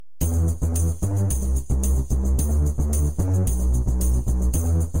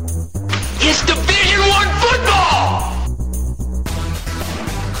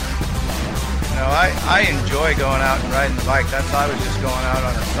I enjoy going out and riding the bike. That's why I was just going out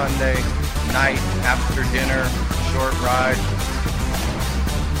on a Sunday night after dinner, short ride.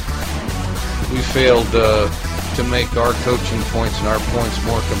 We failed to make our coaching points and our points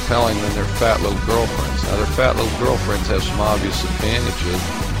more compelling than their fat little girlfriends. Now, their fat little girlfriends have some obvious advantages.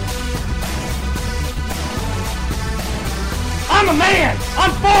 I'm a man!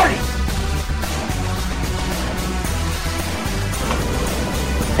 I'm 40!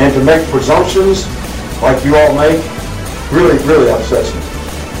 And to make presumptions like you all make really, really upsets me.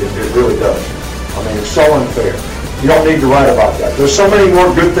 It really does. I mean, it's so unfair. You don't need to write about that. There's so many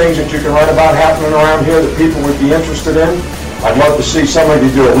more good things that you can write about happening around here that people would be interested in. I'd love to see somebody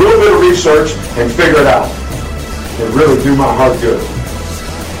do a little bit of research and figure it out. It would really do my heart good. To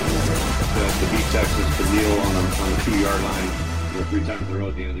beat Texas, to kneel on a 2-yard line 3 times in a row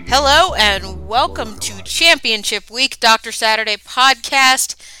at the end of the game. Hello and welcome to Championship Week, Dr. Saturday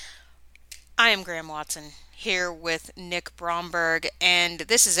podcast. I am Graham Watson here with Nick Bromberg, and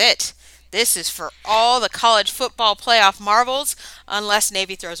this is it. This is for all the college football playoff marvels, unless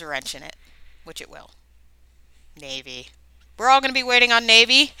Navy throws a wrench in it, which it will. Navy. We're all going to be waiting on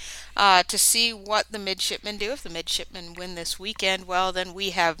Navy to see what the midshipmen do. If the midshipmen win this weekend, well, then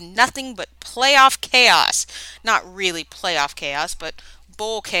we have nothing but playoff chaos. Not really playoff chaos, but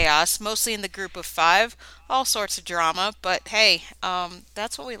bowl chaos, mostly in the group of 5. All sorts of drama, but hey,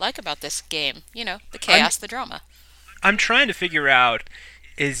 that's what we like about this game. You know, the chaos, the drama. I'm trying to figure out,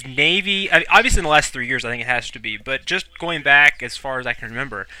 is Navy, obviously in the last 3 years I think it has to be, but just going back as far as I can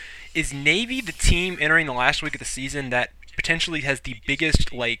remember, is Navy the team entering the last week of the season that potentially has the biggest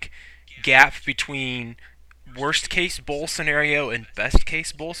gap between worst case bowl scenario and best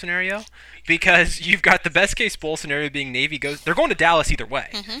case bowl scenario? Because you've got the best case bowl scenario being Navy they're going to Dallas either way.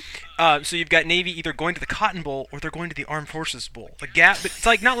 Mm-hmm. So you've got Navy either going to the Cotton Bowl or they're going to the Armed Forces Bowl. The gap, it's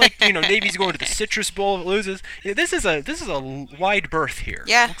not like Navy's going to the Citrus Bowl if it loses. This is a wide berth here.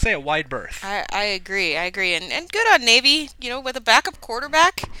 Yeah, let's say a wide berth. I agree, and good on Navy. With a backup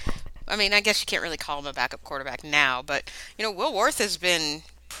quarterback. I mean, I guess you can't really call him a backup quarterback now, but Will Worth has been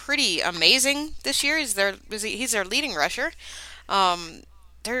pretty amazing this year. He's their leading rusher.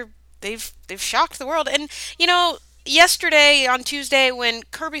 They've shocked the world. And yesterday on Tuesday when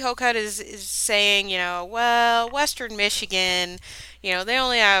Kirby Hocutt is saying, Western Michigan, they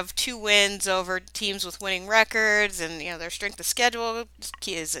only have 2 wins over teams with winning records, and their strength of schedule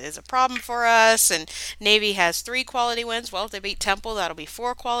is a problem for us, and Navy has 3 quality wins. Well, if they beat Temple, that'll be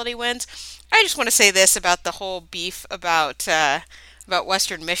 4 quality wins. I just want to say this about the whole beef about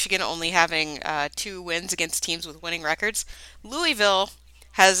Western Michigan only having 2 wins against teams with winning records. Louisville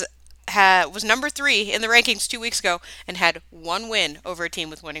was number 3 in the rankings 2 weeks ago and had 1 win over a team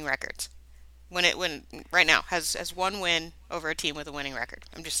with winning records. When right now has 1 win over a team with a winning record.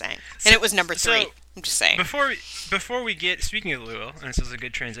 I'm just saying, and it was number 3. I'm just saying. Before we get, speaking of Louisville, and this is a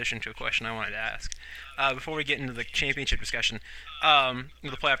good transition to a question I wanted to ask. Before we get into the championship discussion,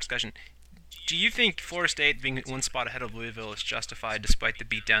 the playoff discussion. Do you think Florida State being 1 spot ahead of Louisville is justified despite the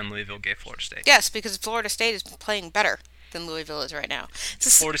beatdown Louisville gave Florida State? Yes, because Florida State is playing better than Louisville is right now.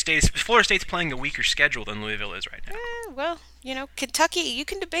 Florida State's playing a weaker schedule than Louisville is right now. Well, Kentucky, you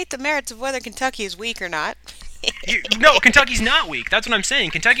can debate the merits of whether Kentucky is weak or not. No, Kentucky's not weak. That's what I'm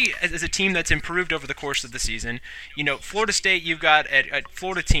saying. Kentucky is a team that's improved over the course of the season. Florida State, you've got a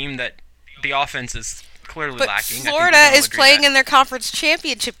Florida team that the offense is clearly lacking. But Florida is playing in their conference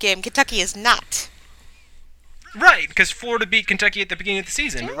championship game. Kentucky is not. Right, because Florida beat Kentucky at the beginning of the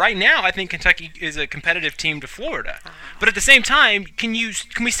season. But right now, I think Kentucky is a competitive team to Florida. But at the same time, can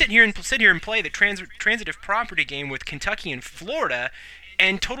we sit here and play the transitive property game with Kentucky and Florida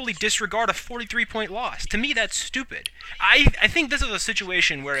and totally disregard a 43-point loss? To me, that's stupid. I think this is a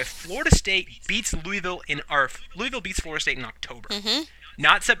situation where if Florida State beats Louisville Louisville beats Florida State in October. Mm-hmm.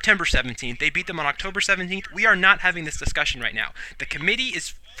 Not September 17th. They beat them on October 17th. We are not having this discussion right now. The committee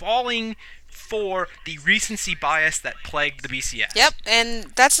is falling for the recency bias that plagued the BCS. Yep, and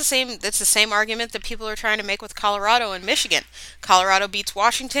that's the same argument that people are trying to make with Colorado and Michigan. Colorado beats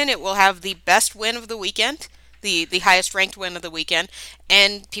Washington. It will have the best win of the weekend, the highest ranked win of the weekend,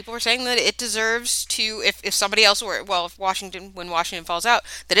 and people are saying that it deserves to, if somebody else were, when Washington falls out,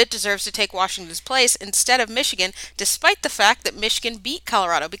 that it deserves to take Washington's place instead of Michigan, despite the fact that Michigan beat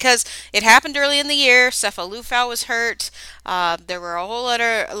Colorado, because it happened early in the year. Sefo Liufau was hurt. There were a lot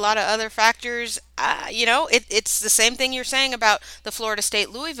of other factors. It's the same thing you're saying about the Florida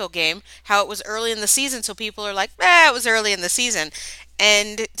State-Louisville game, how it was early in the season, so people are like, it was early in the season.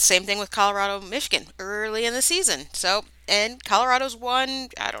 And same thing with Colorado-Michigan, early in the season. So, and Colorado's won,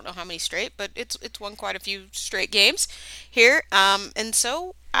 I don't know how many straight, but it's won quite a few straight games here. And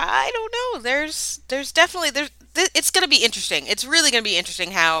so I don't know. There's definitely it's going to be interesting. It's really going to be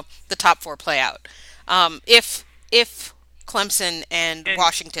interesting how the top four play out. If Clemson and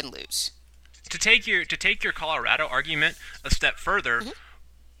Washington lose. To take your Colorado argument a step further,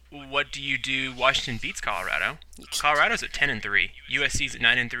 what do you do? Washington beats Colorado. Colorado's at 10-3. USC's at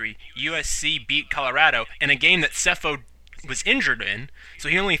 9-3. USC beat Colorado in a game that Cepho was injured in, so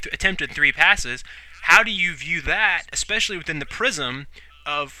he only attempted 3 passes. How do you view that, especially within the prism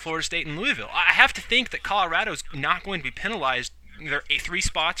of Florida State and Louisville? I have to think that Colorado's not going to be penalized. They're 3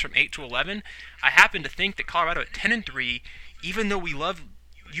 spots from 8 to 11. I happen to think that Colorado at 10-3, even though we love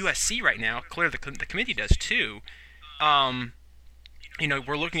USC right now, clearly the committee does too.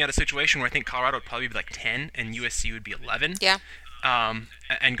 We're looking at a situation where I think Colorado would probably be like 10 and USC would be 11. Yeah.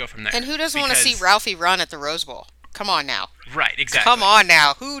 And go from there. And who doesn't want to see Ralphie run at the Rose Bowl? Come on now. Right, exactly. Come on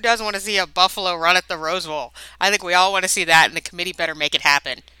now. Who doesn't want to see a Buffalo run at the Rose Bowl? I think we all want to see that, and the committee better make it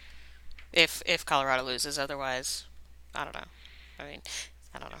happen. If Colorado loses, otherwise, I don't know.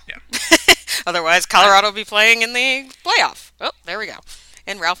 I don't know. Yeah. Otherwise, Colorado will be playing in the playoff. Oh, there we go.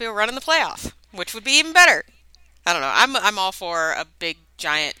 And Ralphie will run in the playoff, which would be even better. I don't know. I'm all for a big,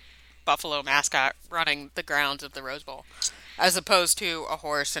 giant Buffalo mascot running the grounds of the Rose Bowl, as opposed to a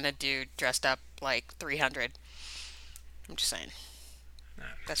horse and a dude dressed up like 300. I'm just saying.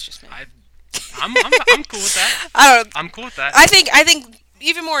 That's just me. I'm cool with that. I'm cool with that. I think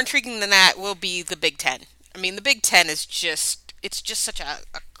even more intriguing than that will be the Big Ten. I mean, the Big Ten is just such a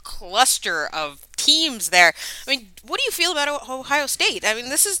cluster of teams there. I mean, what do you feel about Ohio State? I mean,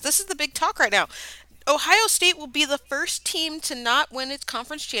 this is the big talk right now. Ohio State will be the first team to not win its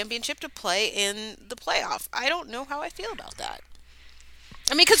conference championship to play in the playoff. I don't know how I feel about that.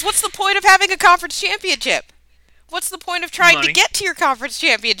 I mean, because what's the point of having a conference championship? What's the point of trying to get to your conference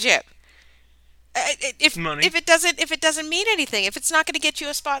championship? If it doesn't mean anything, if it's not going to get you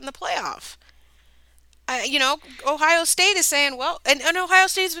a spot in the playoff. Ohio State is saying, well, and Ohio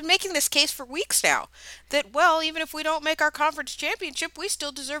State's been making this case for weeks now, that, well, even if we don't make our conference championship, we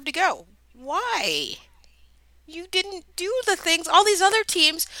still deserve to go. Why? You didn't do the things all these other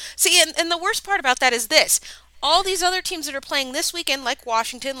teams. See, and the worst part about that is this. All these other teams that are playing this weekend, like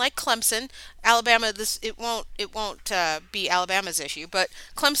Washington, like Clemson, Alabama, it won't be Alabama's issue, but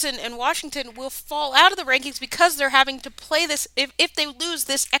Clemson and Washington will fall out of the rankings because they're having to play this, if they lose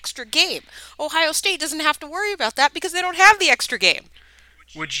this extra game. Ohio State doesn't have to worry about that because they don't have the extra game.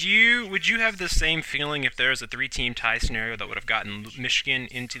 Would you have the same feeling if there was a 3-team tie scenario that would have gotten Michigan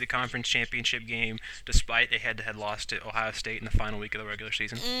into the conference championship game despite a head-to-head loss to Ohio State in the final week of the regular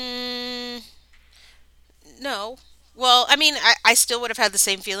season? No. Well, I mean, I still would have had the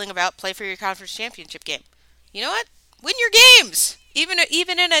same feeling about play for your conference championship game. You know what? Win your games. Even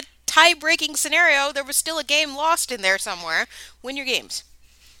in a tie-breaking scenario, there was still a game lost in there somewhere. Win your games.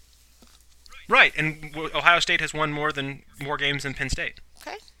 Right, and Ohio State has won more games than Penn State.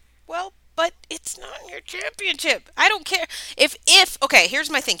 Okay. Well, but it's not your championship. I don't care if okay,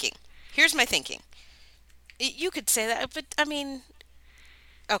 here's my thinking. You could say that, but I mean,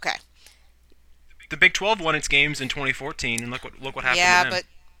 okay. The Big 12 won its games in 2014, and look what happened. Yeah, to them.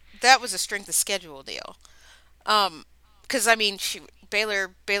 but that was a strength of schedule deal. Because I mean, Baylor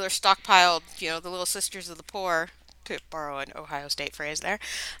stockpiled, the little sisters of the poor, to borrow an Ohio State phrase there,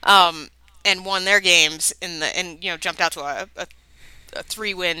 and won their games and jumped out to a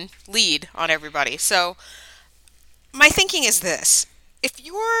 3-win lead on everybody. So my thinking is this: if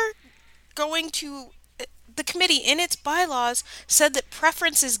you're going to, the committee in its bylaws said that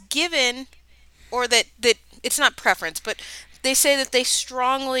preference is given. Or that it's not preference, but they say that they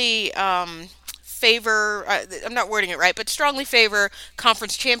strongly favor, I'm not wording it right, but strongly favor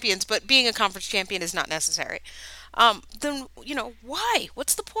conference champions, but being a conference champion is not necessary. Then, why?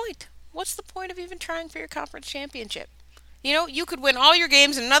 What's the point? What's the point of even trying for your conference championship? You could win all your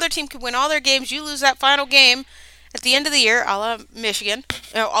games, and another team could win all their games. You lose that final game at the end of the year, a la Michigan.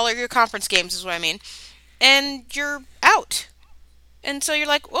 All of your conference games is what I mean. And you're out. And so you're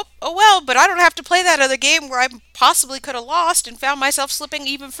like, oh well, but I don't have to play that other game where I possibly could have lost and found myself slipping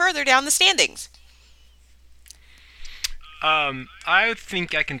even further down the standings. I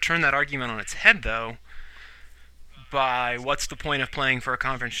think I can turn that argument on its head, though, by what's the point of playing for a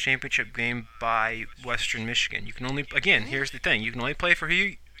conference championship game by Western Michigan? You can only, again, here's the thing, you can only play for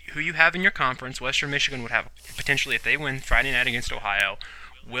who you have in your conference. Western Michigan would have, potentially, if they win Friday night against Ohio,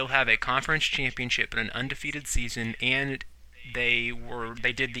 will have a conference championship and an undefeated season, and they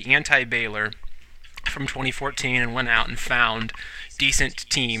did the anti-Baylor from 2014 and went out and found decent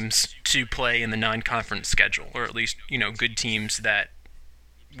teams to play in the non-conference schedule, or at least, good teams that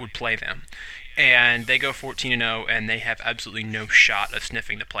would play them. and they go 14-0, and they have absolutely no shot of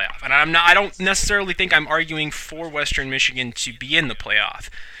sniffing the playoff. And I don't necessarily think I'm arguing for Western Michigan to be in the playoff,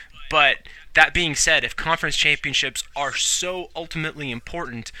 but that being said, if conference championships are so ultimately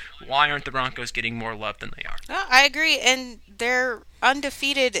important, why aren't the Broncos getting more love than they are? Well, I agree, and they're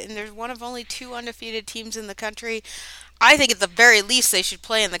undefeated, and they're one of only 2 undefeated teams in the country. I think at the very least they should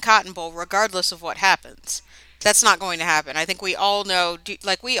play in the Cotton Bowl regardless of what happens. That's not going to happen. I think we all know,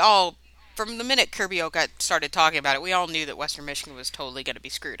 from the minute Kirby Oak started talking about it, we all knew that Western Michigan was totally going to be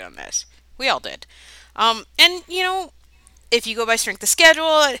screwed on this. We all did. And, if you go by strength of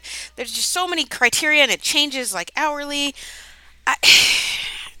schedule, there's just so many criteria, and it changes like hourly.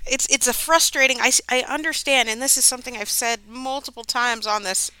 It's a frustrating. I understand, and this is something I've said multiple times on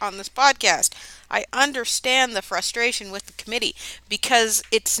this podcast. I understand the frustration with the committee because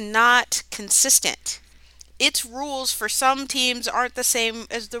it's not consistent. Its rules for some teams aren't the same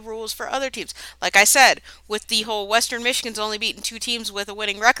as the rules for other teams. Like I said, with the whole Western Michigan's only beaten 2 teams with a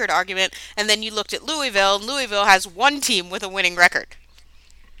winning record argument, and then you looked at Louisville, and Louisville has 1 team with a winning record.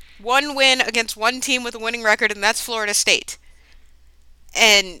 1 win against 1 team with a winning record, and that's Florida State.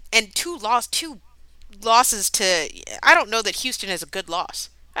 And 2 losses to... I don't know that Houston is a good loss.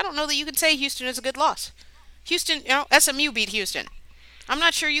 I don't know that you could say Houston is a good loss. Houston, SMU beat Houston. I'm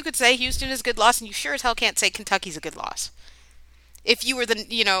not sure you could say Houston is a good loss, and you sure as hell can't say Kentucky's a good loss. If you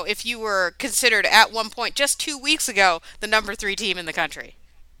were considered at one point just 2 weeks ago the number 3 team in the country.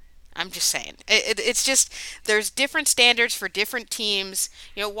 I'm just saying. It's just there's different standards for different teams.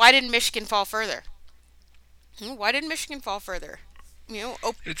 Why didn't Michigan fall further? Why didn't Michigan fall further?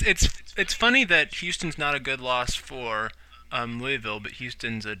 It's funny that Houston's not a good loss for Louisville, but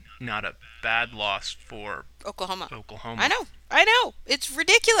Houston's not a bad loss for Oklahoma. I know. It's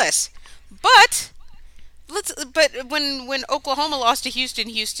ridiculous. But when Oklahoma lost to Houston,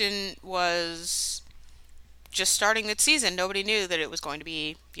 Houston was just starting its season. Nobody knew that it was going to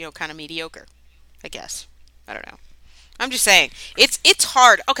be, kind of mediocre. I guess. I don't know. I'm just saying. It's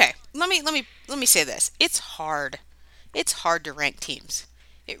hard. Okay. Let me say this. It's hard. It's hard to rank teams.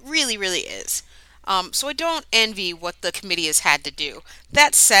 It really, really is. So I don't envy what the committee has had to do.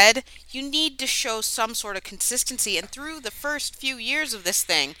 That said, you need to show some sort of consistency, and through the first few years of this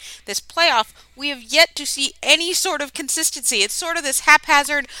playoff, we have yet to see any sort of consistency. It's sort of this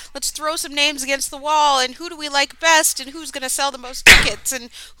haphazard, let's throw some names against the wall, and who do we like best, and who's going to sell the most tickets, and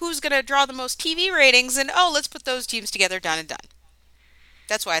who's going to draw the most TV ratings, and let's put those teams together, done and done.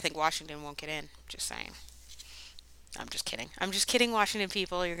 That's why I think Washington won't get in. Just saying. I'm just kidding, Washington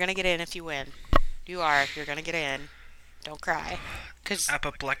people. You're going to get in if you win. You're going to get in. Don't cry. Because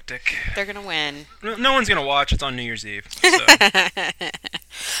apoplectic. They're going to win. No one's going to watch. It's on New Year's Eve. So. I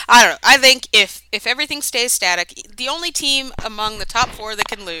don't know. I think if everything stays static, the only team among the top 4 that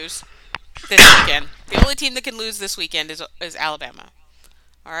can lose this weekend, is Alabama.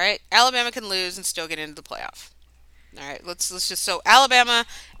 All right? Alabama can lose and still get into the playoff. All right, let's just so Alabama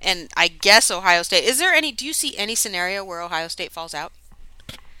and I guess Ohio State. Do you see any scenario where Ohio State falls out?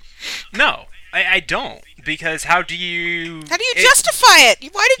 No, I don't, because how do you justify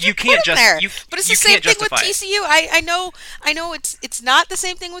it? Why did you put them there? But it's the same thing with TCU. I know it's not the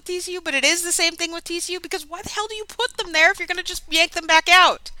same thing with TCU, but it is the same thing with TCU because why the hell do you put them there if you're going to just yank them back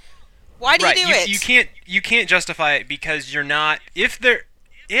out? Why do you do it? You can't justify it because you're not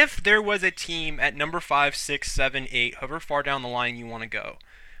If there was a team at number 5, 6, 7, 8, however far down the line you want to go,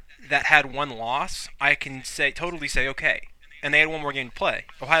 that had 1 loss, I can totally say okay, and they had 1 more game to play.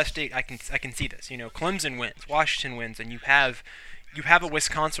 Ohio State, I can see this. Clemson wins, Washington wins, and you have a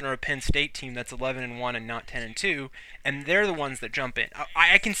Wisconsin or a Penn State team that's 11-1 and not 10-2, and they're the ones that jump in.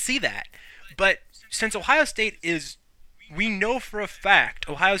 I can see that, but since Ohio State we know for a fact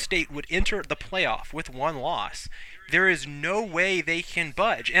Ohio State would enter the playoff with 1 loss. There is no way they can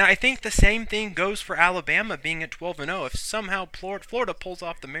budge. And I think the same thing goes for Alabama being at 12-0. If somehow Florida pulls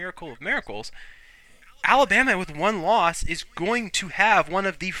off the miracle of miracles, Alabama with 1 loss is going to have one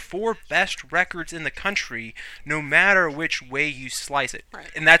of the 4 best records in the country, no matter which way you slice it.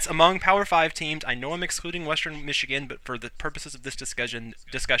 Right. And that's among Power 5 teams. I know I'm excluding Western Michigan, but for the purposes of this discussion,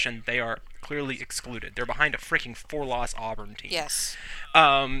 they are clearly excluded. They're behind a freaking 4-loss Auburn team. Yes.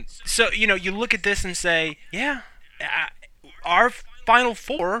 So, you look at this and say, yeah, our Final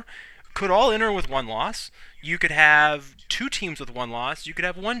 4 could all enter with 1 loss. You could have 2 teams with 1 loss. You could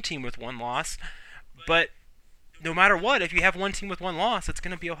have 1 team with 1 loss. But no matter what, if you have 1 team with 1 loss, it's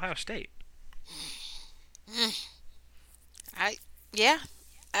going to be Ohio State.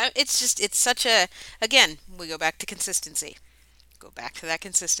 It's such a... Again, we go back to consistency. Go back to that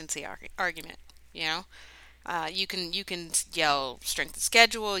consistency argument, You can yell strength of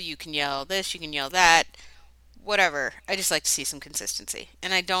schedule, you can yell this, you can yell that, whatever. I just like to see some consistency,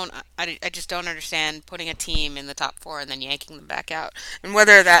 and I just don't understand putting a team in the top four and then yanking them back out. And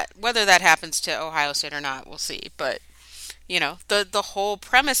whether that happens to Ohio State or not, we'll see. But the whole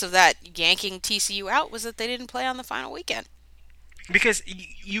premise of that yanking TCU out was that they didn't play on the final weekend. Because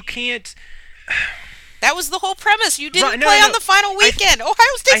you can't. That was the whole premise. You didn't Right, play no. on the final weekend.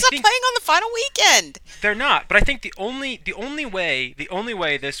 Ohio State's not think- playing on the final weekend. They're not, but I think the only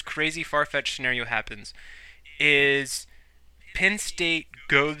way this crazy far-fetched scenario happens is Penn State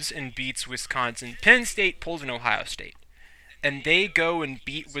goes and beats Wisconsin. Penn State pulls an Ohio State, and they go and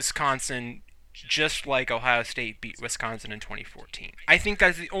beat Wisconsin just like Ohio State beat Wisconsin in 2014. I think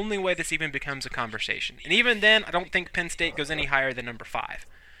that's the only way this even becomes a conversation. And even then, I don't think Penn State goes any higher than number 5.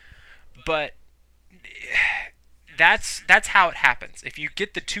 But that's how it happens. If you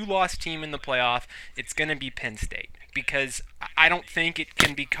get the 2-loss team in the playoff, it's going to be Penn State, because I don't think it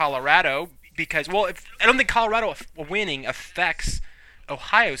can be Colorado, because I don't think Colorado winning affects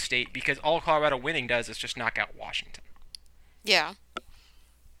Ohio State, because all Colorado winning does is just knock out Washington. Yeah.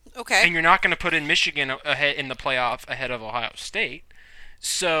 Okay. And you're not going to put in Michigan ahead in the playoff ahead of Ohio State.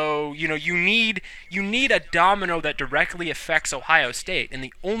 So, you need a domino that directly affects Ohio State, and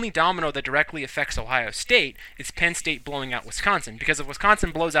the only domino that directly affects Ohio State is Penn State blowing out Wisconsin, because if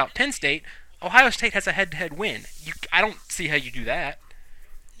Wisconsin blows out Penn State, Ohio State has a head-to-head win. I don't see how you do that.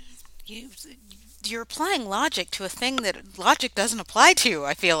 You're applying logic to a thing that logic doesn't apply to,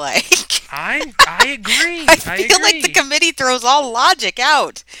 I feel like. I agree. I feel like the committee throws all logic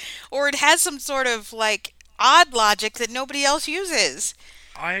out, or it has some sort of odd logic that nobody else uses.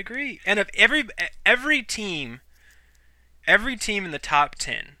 I agree. And if every team in the top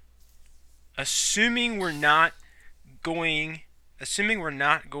 10, assuming we're not going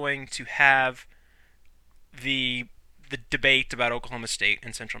to have the debate about Oklahoma State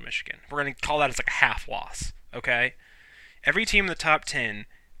and Central Michigan, we're going to call that as a half loss, okay? Every team in the top 10,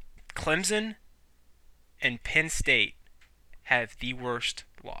 Clemson and Penn State have the worst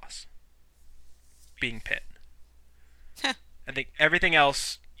loss, being Pitt. I think everything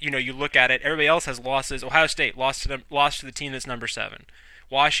else, you look at it, everybody else has losses. Ohio State lost to the team that's number 7.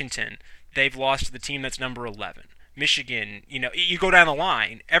 Washington, they've lost to the team that's number 11. Michigan, you go down the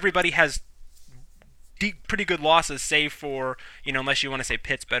line, everybody has pretty good losses, save for, unless you want to say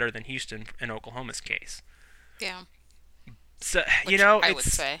Pitt's better than Houston in Oklahoma's case. Yeah. So, I would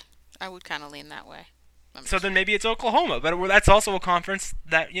say. I would kind of lean that way. So then maybe it's Oklahoma, but that's also a conference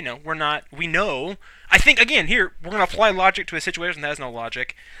that, we know. I think, again, here, we're going to apply logic to a situation that has no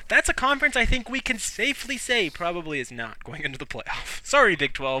logic. That's a conference I think we can safely say probably is not going into the playoff. Sorry,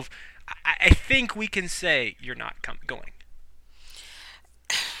 Big 12. I think we can say you're not going.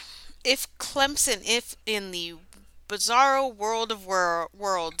 If in the bizarro world of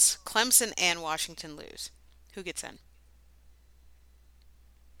worlds, Clemson and Washington lose, who gets in?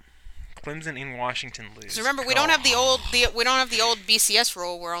 Clemson and Washington lose. So remember, we don't have the old BCS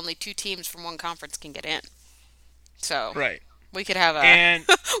rule where only 2 teams from one conference can get in. So right, we could have and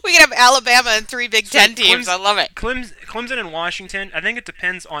we could have Alabama and 3 Big Ten teams. I love it. Clemson and Washington. I think it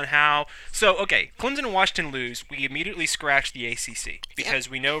depends on how. So okay, Clemson and Washington lose. We immediately scratch the ACC because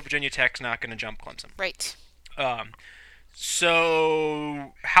we know Virginia Tech's not going to jump Clemson. Right.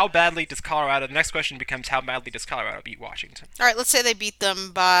 So how badly does Colorado? The next question becomes how badly does Colorado beat Washington? All right, let's say they beat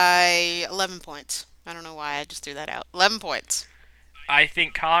them by 11 points. I don't know why I just threw that out. 11 points. I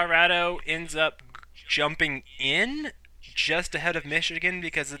think Colorado ends up jumping in just ahead of Michigan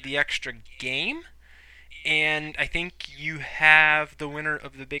because of the extra game. And I think you have the winner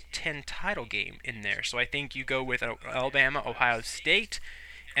of the Big Ten title game in there. So I think you go with Alabama, Ohio State,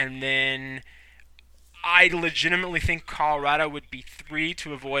 and then I legitimately think Colorado would be 3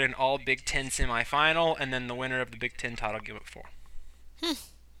 to avoid an all Big Ten semifinal, and then the winner of the Big Ten title give it 4. All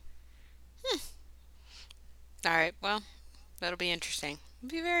right, well, that'll be interesting.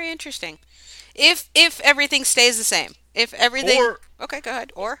 It'll be very interesting. If everything stays the same. If everything... Okay, go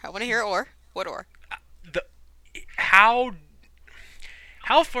ahead. Or, I want to hear or. What or? How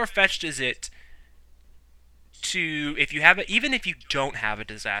far-fetched is it to, if you have even if you don't have a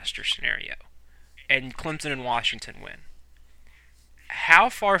disaster scenario, and Clemson and Washington win, how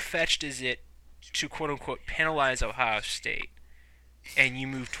far-fetched is it to quote-unquote penalize Ohio State, and you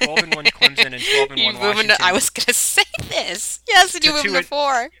move 12-1 Clemson and 12-1 Washington? I was going to say this. Yes, and you move them to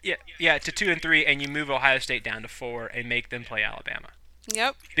 4. Yeah, to 2-3, and you move Ohio State down to 4 and make them play Alabama.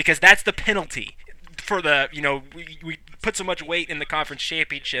 Yep. Because that's the penalty for the, we put so much weight in the conference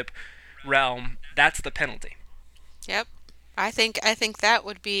championship realm. That's the penalty. Yep. I think that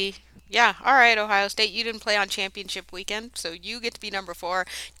would be Yeah, all right, Ohio State, you didn't play on championship weekend, so you get to be number 4.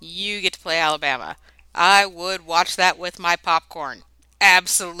 You get to play Alabama. I would watch that with my popcorn.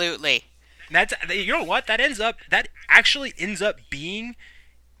 Absolutely. That's, you know what? That actually ends up being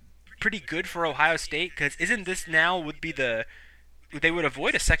pretty good for Ohio State, because isn't this now would be they would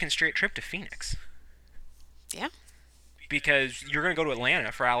avoid a second straight trip to Phoenix, Yeah. because you're going to go to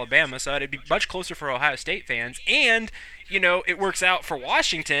Atlanta for Alabama, so it'd be much closer for Ohio State fans. And, it works out for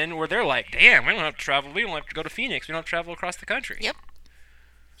Washington, where they're like, damn, we don't have to travel. We don't have to go to Phoenix. We don't have to travel across the country. Yep.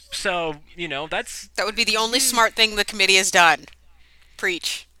 So, That would be the only smart thing the committee has done.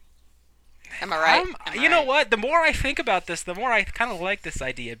 Preach. Am I right? Am I you know right? what? The more I think about this, the more I kind of like this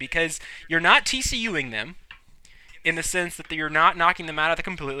idea, because you're not TCUing them in the sense that you're not knocking them out of the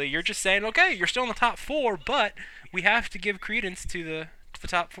completely. You're just saying, okay, you're still in the top 4, but we have to give credence to the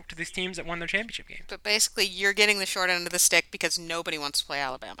top 4, to these teams that won their championship games. But basically, you're getting the short end of the stick because nobody wants to play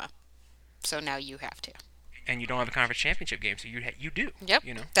Alabama. So now you have to. And you don't have a conference championship game, so you do. Yep.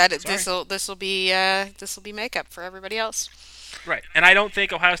 This will be makeup for everybody else. Right. And I don't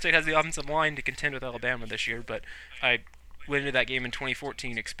think Ohio State has the offensive line to contend with Alabama this year, but I went into that game in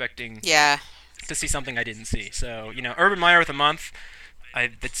 2014 expecting to see something I didn't see. So, Urban Meyer with a month,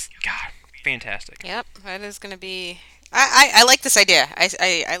 that's fantastic. Yep, that is going to be. I like this idea.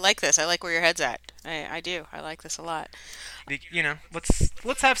 I like this. I like where your head's at. I do. I like this a lot.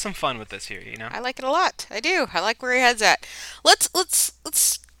 Let's have some fun with this here. I like it a lot. I do. I like where your head's at. Let's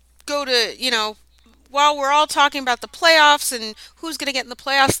go to while we're all talking about the playoffs and who's going to get in the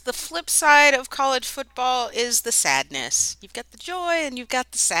playoffs, the flip side of college football is the sadness. You've got the joy and you've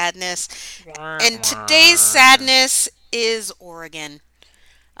got the sadness. And today's sadness is Oregon.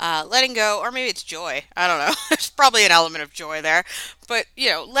 Letting go, or maybe it's joy. I don't know. There's probably an element of joy there. But,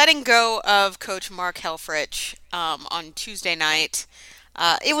 letting go of Coach Mark Helfrich on Tuesday night,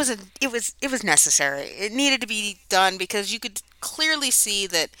 it was necessary. It needed to be done because you could clearly see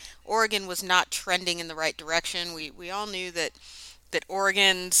that Oregon was not trending in the right direction. We all knew that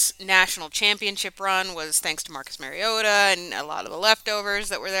Oregon's national championship run was thanks to Marcus Mariota and a lot of the leftovers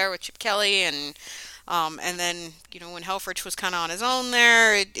that were there with Chip Kelly and then, when Helfrich was kind of on his own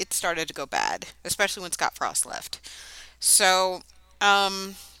there, it started to go bad, especially when Scott Frost left. So,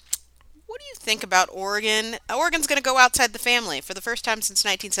 what do you think about Oregon? Oregon's going to go outside the family for the first time since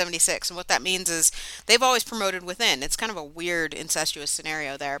 1976, and what that means is they've always promoted within. It's kind of a weird, incestuous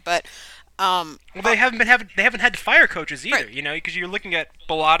scenario there, but well, they haven't had to fire coaches either, right. Because you're looking at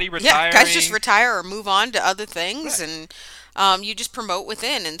Bellotti retiring. Yeah, guys just retire or move on to other things, right. And you just promote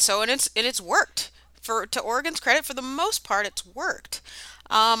within, and it's worked. To Oregon's credit, for the most part, it's worked.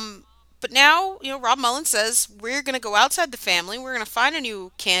 But now, Rob Mullins says we're going to go outside the family. We're going to find a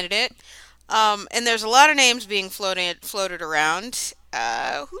new candidate. And there's a lot of names being floated around.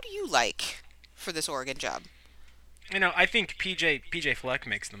 Who do you like for this Oregon job? I think PJ Fleck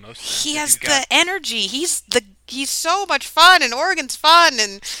makes the most sense. He has the energy. He's so much fun, and Oregon's fun,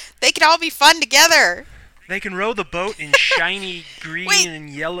 and they can all be fun together. They can row the boat in shiny green Wait, and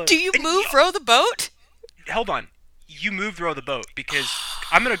yellow. Do you row the boat? Hold on. You row the boat, because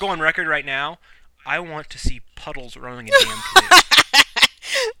I'm going to go on record right now. I want to see Puddles rowing a damn canoe.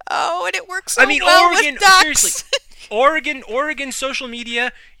 Oh, and it works so well Oregon, with ducks. Seriously, Oregon social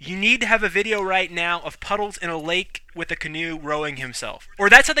media, you need to have a video right now of Puddles in a lake with a canoe rowing himself. Or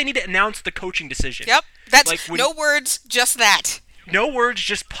that's how they need to announce the coaching decision. Yep, that's no words, just that. No words,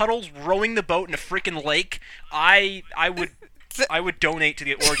 just Puddles rowing the boat in a freaking lake. I would donate to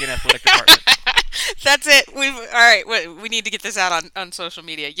the Oregon Athletic Department. That's it. All right. We need to get this out on social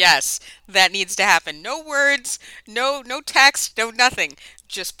media. Yes, that needs to happen. No words, no text, no nothing.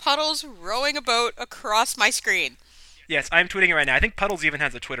 Just Puddles rowing a boat across my screen. Yes, I'm tweeting it right now. I think Puddles even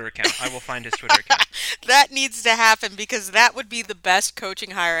has a Twitter account. I will find his Twitter account. That needs to happen, because that would be the best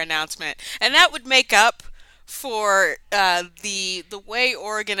coaching hire announcement, and that would make up for the way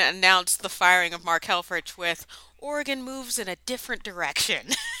Oregon announced the firing of Mark Helfrich with Oregon moves in a different direction.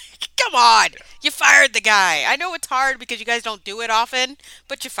 Come on! You fired the guy. I know it's hard because you guys don't do it often,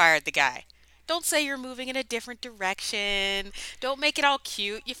 but you fired the guy. Don't say you're moving in a different direction. Don't make it all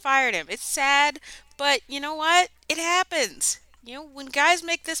cute. You fired him. It's sad, but you know what? It happens. When guys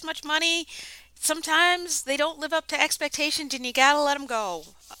make this much money, sometimes they don't live up to expectations, and you gotta let them go.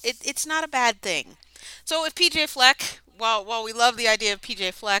 It's not a bad thing. So if PJ Fleck, while we love the idea of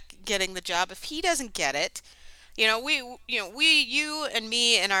PJ Fleck getting the job, if he doesn't get it, you and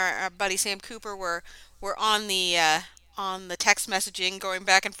me and our buddy Sam Cooper were on the text messaging going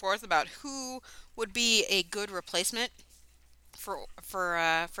back and forth about who would be a good replacement for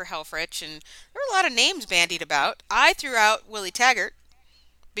Helfrich, and there were a lot of names bandied about. I threw out Willie Taggart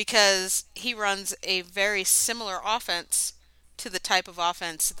because he runs a very similar offense to the type of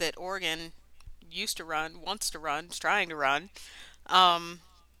offense that Oregon used to run, wants to run, is trying to run.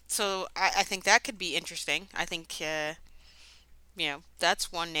 So I think that could be interesting. I think,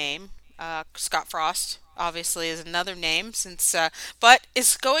 that's one name. Scott Frost, obviously, is another name. But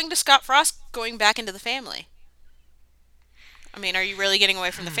is going to Scott Frost going back into the family? I mean, are you really getting away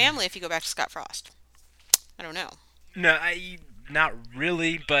from the family if you go back to Scott Frost? I don't know. No, not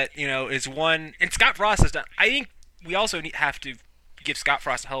really, but, is one... And Scott Frost has done... I think we also have to give Scott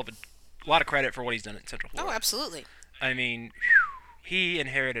Frost a lot of credit for what he's done in Central Florida. Oh, absolutely. I mean, he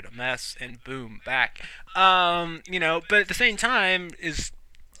inherited a mess, and boom, back. But at the same time, is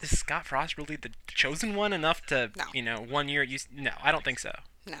Scott Frost really the chosen one enough to, No. 1 year... No, I don't think so.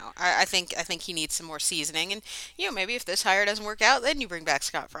 No, I think he needs some more seasoning, and maybe if this hire doesn't work out, then you bring back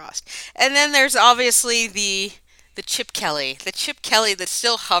Scott Frost. And then there's obviously the Chip Kelly that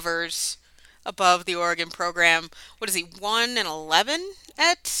still hovers above the Oregon program. What is he, 1-11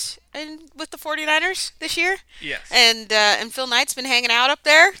 with the 49ers this year? Yes. And Phil Knight's been hanging out up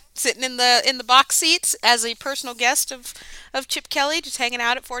there, sitting in the box seats as a personal guest of Chip Kelly, just hanging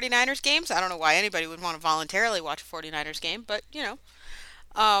out at 49ers games. I don't know why anybody would want to voluntarily watch a 49ers game, but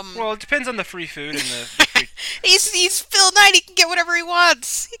Well, it depends on the free food and the free... He's Phil Knight. He can get whatever he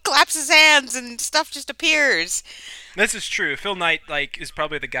wants. He claps his hands and stuff just appears. This is true. Phil Knight is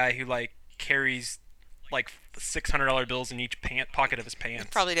probably the guy who carries $600 bills in each pocket of his pants.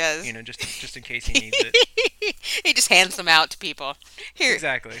 Probably does. Just in case he needs it. He just hands them out to people. Here,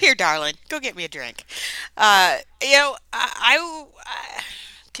 Exactly. Here, darling, go get me a drink.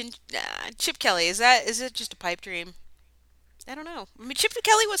 Chip Kelly, is it just a pipe dream? I don't know. I mean, Chip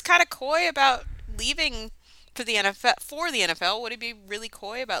Kelly was kind of coy about leaving for the NFL. Would he be really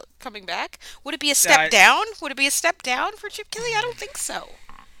coy about coming back? Would it be a step down? Would it be a step down for Chip Kelly? I don't think so.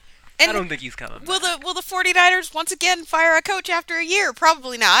 And I don't think he's coming. Will the 49ers once again fire a coach after a year?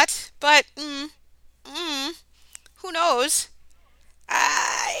 Probably not. But who knows?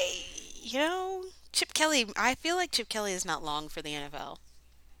 Chip Kelly. I feel like Chip Kelly is not long for the NFL.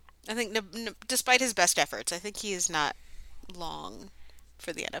 I think, despite his best efforts, I think he is not long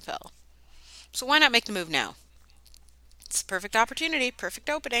for the NFL. So why not make the move now? It's a perfect opportunity, perfect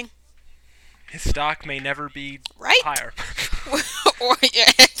opening. His stock may never be higher. Or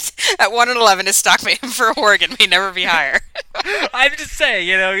at 1-11, his stock for Oregon may never be higher. I'm just saying,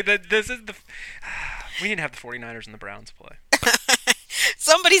 this is we need to have the 49ers and the Browns play.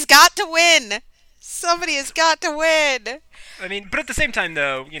 Somebody's got to win. Somebody has got to win. I mean, but at the same time,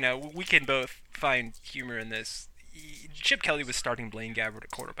 though, we can both find humor in this. Chip Kelly was starting Blaine Gabbert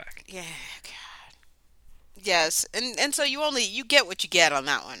at quarterback. Yeah, God. Yes, and so you get what you get on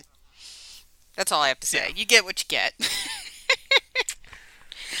that one. That's all I have to say. Yeah. You get what you get.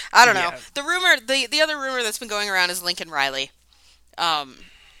 I don't know. The other rumor that's been going around is Lincoln Riley.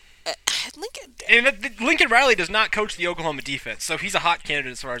 Lincoln Riley does not coach the Oklahoma defense, so he's a hot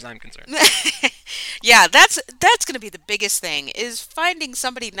candidate as far as I'm concerned. Yeah, that's going to be the biggest thing, is finding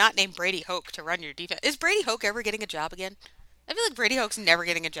somebody not named Brady Hoke to run your defense. Is Brady Hoke ever getting a job again? I feel like Brady Hoke's never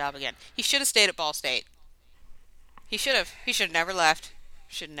getting a job again. He should have stayed at Ball State. He should have. He should have never left.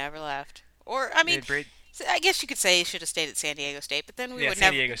 Should have never left. Or, I mean, I guess you could say he should have stayed at San Diego State, but then we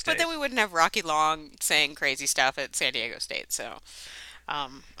wouldn't have Rocky Long saying crazy stuff at San Diego State. So,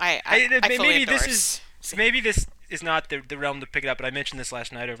 I fully endorse. Maybe this is not the realm to pick it up, but I mentioned this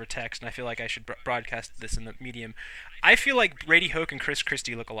last night over text, and I feel like I should broadcast this in the medium. I feel like Brady Hoke and Chris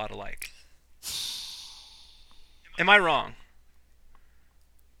Christie look a lot alike. Am I wrong?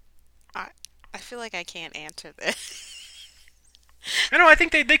 I feel like I can't answer this. I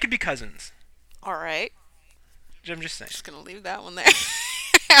think they could be cousins. All right. I'm just saying. I'm just going to leave that one there.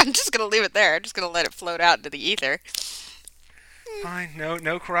 I'm just going to leave it there. I'm just going to let it float out into the ether. Fine.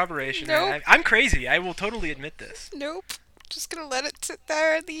 No corroboration. Nope. I'm crazy. I will totally admit this. Nope. Just going to let it sit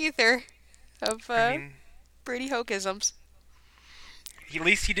there in the ether of Brady Hokeisms. At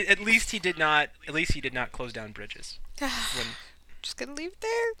least he did not close down bridges. Just going to leave it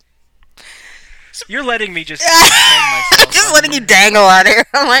there. You're letting me just hang myself. Just letting you dangle on here.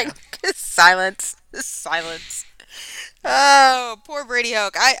 I'm like, silence. Oh, poor Brady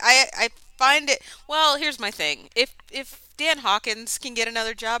Hoke. I find it. Well, here's my thing. If Dan Hawkins can get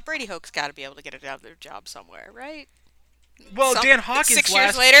another job, Brady Hoke's got to be able to get another job somewhere, right? Well, Dan Hawkins' 6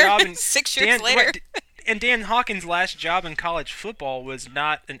 last years later. job 6 years later. And Dan Hawkins' last job in college football was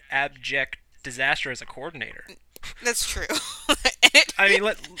not an abject disaster as a coordinator. That's true. I mean,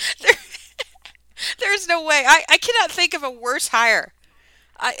 there's no way. I cannot think of a worse hire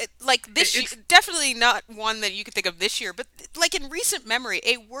Like this year, definitely not one that you could think of this year, but like in recent memory,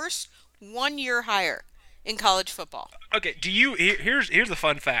 a worse 1-year hire in college football. Okay, here's a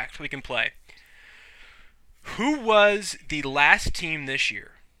fun fact we can play. Who was the last team this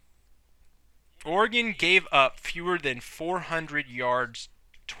year? Oregon gave up fewer than 400 yards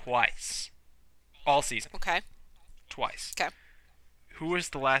twice. All season. Okay. Twice. Okay. Who was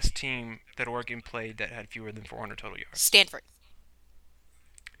the last team that Oregon played that had fewer than 400 total yards? Stanford.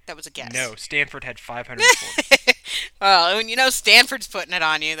 That was a guess. No, Stanford had 540. Well, when you know Stanford's putting it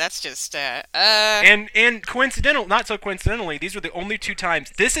on you, that's just And not so coincidentally, these were the only 2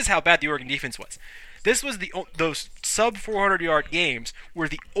 times. This is how bad the Oregon defense was. This was those sub 400-yard games were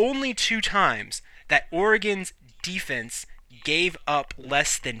the only 2 times that Oregon's defense gave up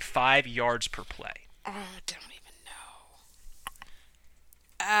less than 5 yards per play. Oh, I don't even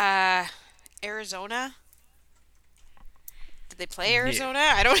know. Arizona? Did they play Arizona?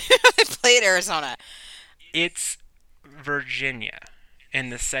 Yeah. I don't know if they played Arizona. It's Virginia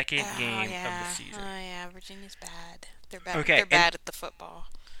in the second game of the season. Oh yeah, Virginia's bad. They're bad. Okay, they're bad at the football.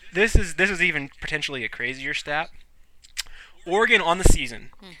 This is even potentially a crazier stat. Oregon on the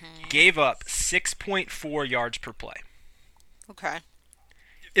season gave up 6.4 yards per play. Okay.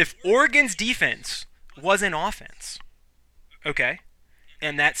 If Oregon's defense was an offense, okay,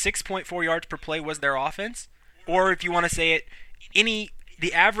 and that 6.4 yards per play was their offense, or if you want to say it, the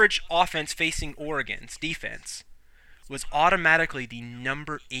average offense facing Oregon's defense was automatically the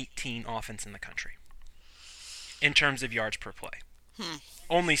number 18 offense in the country in terms of yards per play.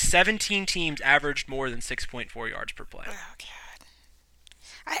 Only 17 teams averaged more than 6.4 yards per play. Oh, God.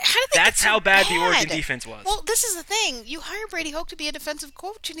 How did they That's get so how bad bad? the Oregon defense was. Well, this is the thing. You hire Brady Hoke to be a defensive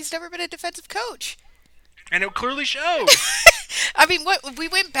coach, and he's never been a defensive coach. And it clearly showed. I mean, what we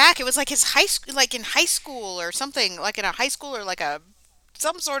went back, it was like his like in high school or something, like in a high school or like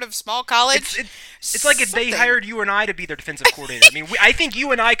some sort of small college. It's like if they hired you and I to be their defensive coordinator. I mean, I think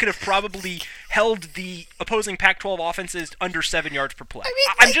you and I could have probably held the opposing Pac-12 offenses under 7 yards per play. I mean,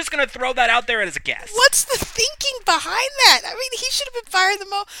 I'm just going to throw that out there as a guess. What's the thinking behind that? I mean, he should have been fired the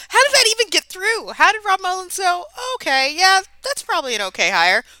most. How did that even get through? How did Rob Mullins go, okay, yeah, that's probably an okay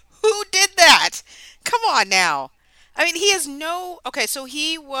hire? Who did that? Come on now. I mean, he has no... Okay, so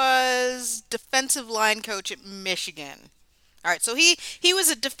he was defensive line coach at Michigan. All right, so he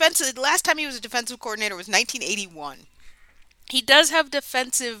was a defensive... Last time he was a defensive coordinator was 1981. He does have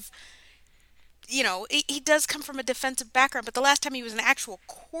defensive... You know, he does come from a defensive background, but the last time he was an actual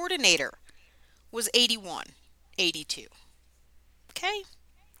coordinator was 81, 82. Okay?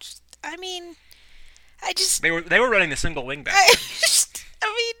 They were running the single wing back.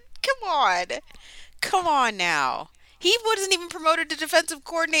 Come on. Come on now. He wasn't even promoted to defensive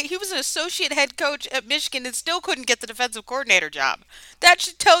coordinator. He was an associate head coach at Michigan and still couldn't get the defensive coordinator job. That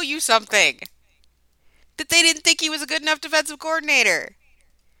should tell you something. That they didn't think he was a good enough defensive coordinator.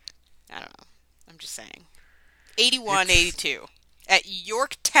 I don't know. I'm just saying. 81, 82. At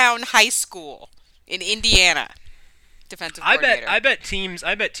Yorktown High School in Indiana. Defensive coordinator. I bet teams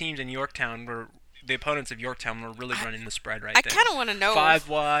in Yorktown were... The opponents of Yorktown were really running the spread right there. I kind of want to know... 5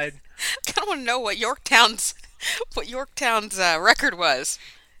 wide. I kind of want to know what Yorktown's record was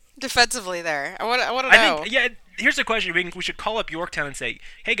defensively there. I want to know. Here's a question. We should call up Yorktown and say,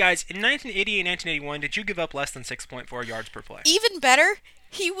 hey guys, in 1980 and 1981, did you give up less than 6.4 yards per play? Even better,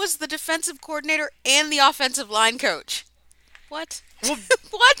 he was the defensive coordinator and the offensive line coach. What? Well,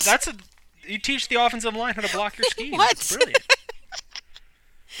 what? You teach the offensive line how to block your scheme. What? It's brilliant.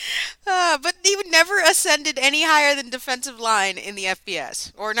 But he never ascended any higher than defensive line in the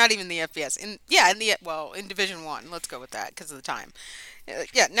FBS, or not even the FBS. In Division I. Let's go with that because of the time.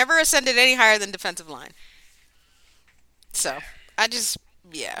 Never ascended any higher than defensive line. So I got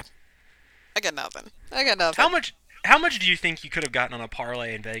nothing. How much do you think you could have gotten on a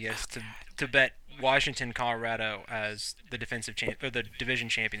parlay in Vegas to bet Washington, Colorado as the the division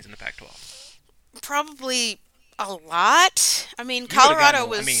champions in the Pac-12? Probably a lot. I mean, Colorado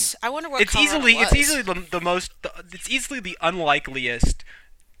was. I wonder what Colorado was. It's easily the unlikeliest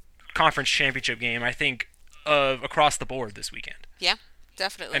conference championship game I think of across the board this weekend. Yeah,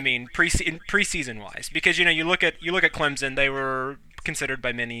 definitely. I mean, preseason wise, because you look at Clemson, they were considered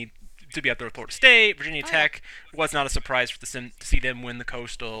by many to be up there with Florida State. Virginia Tech was not a surprise to see them win the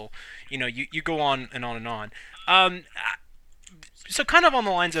Coastal. You go on and on and on. So kind of on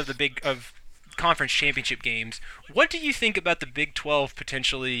the lines of of conference championship games, what do you think about the Big 12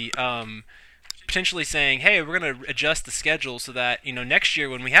 potentially saying, hey, we're going to adjust the schedule so that next year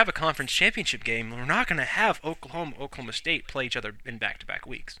when we have a conference championship game, we're not going to have Oklahoma State play each other in back-to-back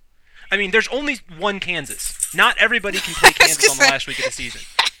weeks. I mean, there's only one Kansas. Not everybody can play Kansas on the last week of the season.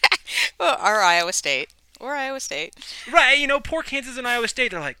 Well, or Iowa State. Right, poor Kansas and Iowa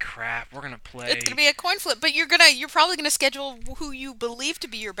State, they're like, crap, we're going to play. It's going to be a coin flip, but you're probably going to schedule who you believe to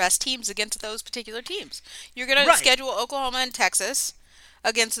be your best teams against those particular teams. You're going to schedule Oklahoma and Texas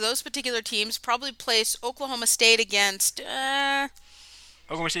against those particular teams, probably place Oklahoma State against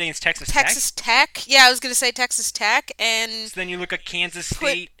Oklahoma State against Texas Tech. Yeah, I was going to say Texas Tech, and so then you look at Kansas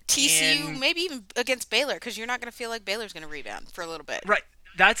State, TCU, maybe even against Baylor, because you're not going to feel like Baylor's going to rebound for a little bit. Right.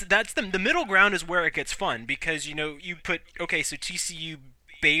 That's the middle ground is where it gets fun, because you put so TCU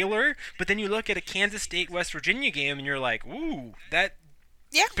Baylor, but then you look at a Kansas State West Virginia game and you're like, ooh, that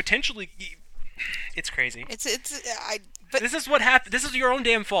potentially, it's crazy. But this is what happened. This is your own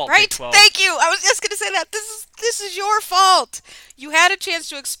damn fault. Right? Thank you. I was just going to say that. This is your fault. You had a chance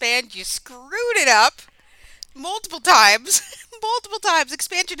to expand. You screwed it up multiple times.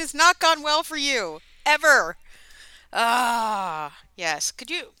 Expansion has not gone well for you ever. Yes.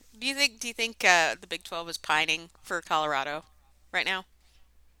 Do you think the Big 12 is pining for Colorado right now?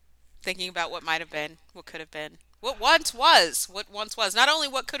 Thinking about what might have been, what could have been. What once was. Not only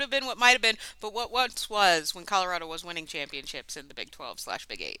what could have been, what might have been, but what once was when Colorado was winning championships in the Big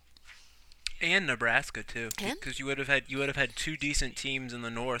 12/Big 8. And Nebraska too, because you would have had two decent teams in the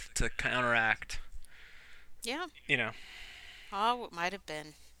North to counteract. Yeah. Oh, what might have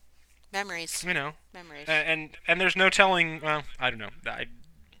been. Memories. Memories. And there's no telling. Well, I don't know.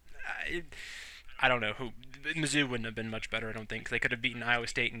 I don't know who. Mizzou wouldn't have been much better, I don't think. They could have beaten Iowa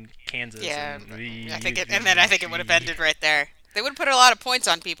State and Kansas. Yeah, I think it would have ended right there. They would have put a lot of points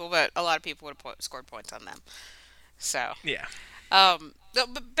on people, but a lot of people would have scored points on them. So yeah.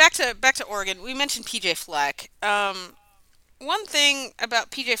 But back to Oregon. We mentioned PJ Fleck. One thing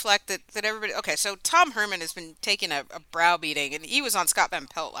about PJ Fleck that everybody... Okay, so Tom Herman has been taking a browbeating, and he was on Scott Van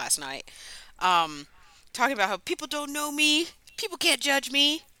Pelt last night, talking about how people don't know me, people can't judge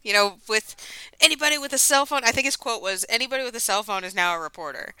me. With anybody with a cell phone, I think his quote was, anybody with a cell phone is now a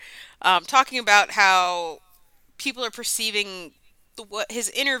reporter. Talking about how people are perceiving his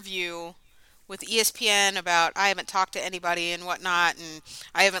interview with ESPN about, I haven't talked to anybody and whatnot, and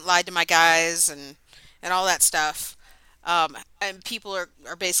I haven't lied to my guys, and all that stuff. And people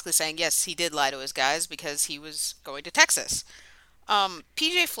are basically saying, yes, he did lie to his guys because he was going to Texas.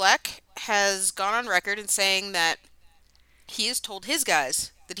 PJ Fleck has gone on record in saying that he has told his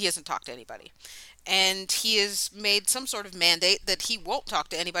guys that he hasn't talked to anybody. And he has made some sort of mandate that he won't talk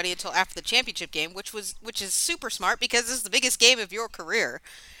to anybody until after the championship game, which is super smart because this is the biggest game of your career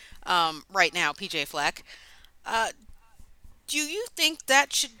right now, PJ Fleck. Do you think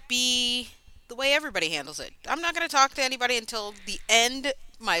that should be the way everybody handles it? I'm not going to talk to anybody until the end,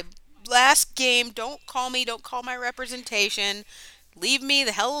 my last game. Don't call me. Don't call my representation. Leave me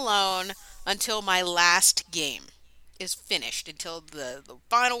the hell alone until my last game is finished, until the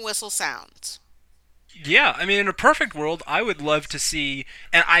final whistle sounds. Yeah, I mean, in a perfect world, I would love to see,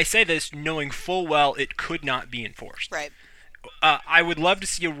 and I say this knowing full well it could not be enforced. Right. I would love to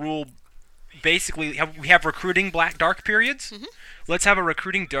see a rule, basically, we have recruiting dark periods. Mm-hmm. Let's have a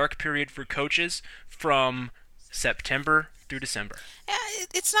recruiting dark period for coaches from September through December. Yeah,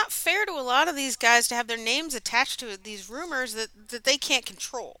 it's not fair to a lot of these guys to have their names attached to these rumors that they can't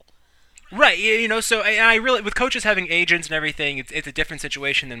control. Right, so I really, with coaches having agents and everything, it's a different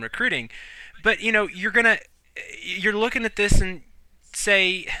situation than recruiting. But, you're looking at this and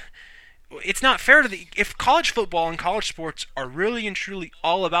say, it's not fair to if college football and college sports are really and truly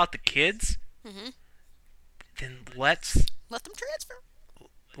all about the kids, mm-hmm. then let them transfer.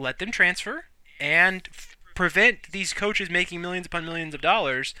 Let them transfer and prevent these coaches making millions upon millions of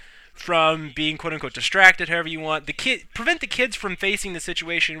dollars from being quote-unquote distracted, however you want. Prevent the kids from facing the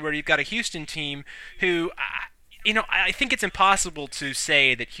situation where you've got a Houston team who, I think it's impossible to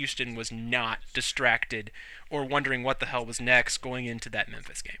say that Houston was not distracted or wondering what the hell was next going into that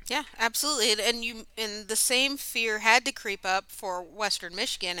Memphis game. Yeah, absolutely. And the same fear had to creep up for Western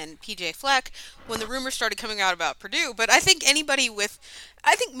Michigan and PJ Fleck when the rumors started coming out about Purdue. But I think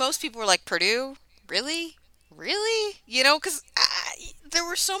most people were like, Purdue? Really? Really? Because there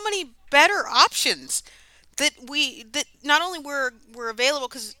were so many better options that not only were available,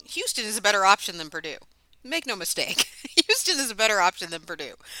 because Houston is a better option than Purdue. Make no mistake. Houston is a better option than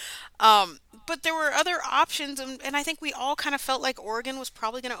Purdue. But there were other options, and I think we all kind of felt like Oregon was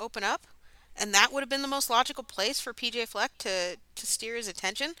probably going to open up, and that would have been the most logical place for PJ Fleck to steer his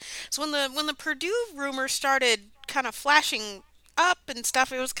attention. So when the Purdue rumors started kind of flashing up and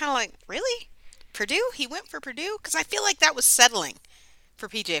stuff, it was kind of like, really? Purdue? He went for Purdue? Because I feel like that was settling for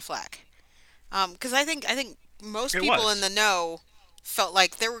PJ Fleck. Because I think most people in the know felt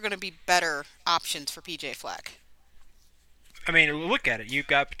like there were going to be better options for PJ Fleck. I mean, look at it. You've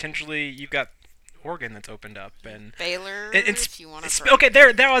got Oregon that's opened up, and Baylor, if you want to. Okay, there.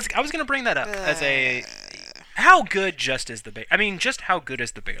 I was going to bring that up as a. How good just is the Baylor? I mean, just how good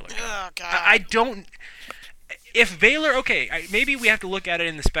is the Baylor? Oh God. I don't. If Baylor, okay, maybe we have to look at it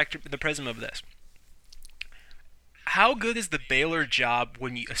in the prism of this. How good is the Baylor job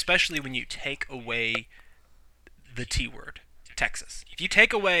especially when you take away the T word, Texas? If you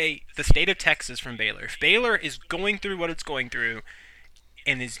take away the state of Texas from Baylor, if Baylor is going through what it's going through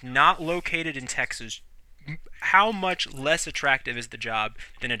and is not located in Texas, how much less attractive is the job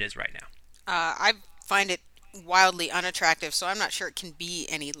than it is right now? I find it wildly unattractive, so I'm not sure it can be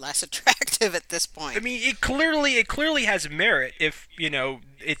any less attractive at this point. I mean, it clearly has merit if,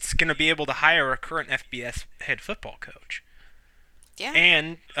 it's going to be able to hire a current FBS head football coach. Yeah.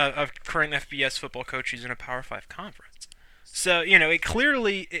 And a current FBS football coach who's in a Power 5 conference. So, it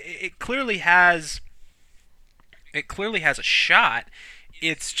clearly has a shot.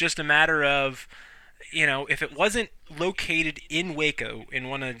 It's just a matter of, if it wasn't located in Waco, in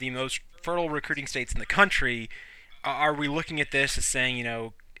one of the most fertile recruiting states in the country, are we looking at this as saying,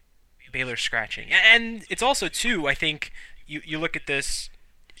 Baylor's scratching? And it's also, too, I think, you look at this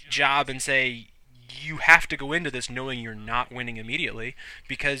job and say, you have to go into this knowing you're not winning immediately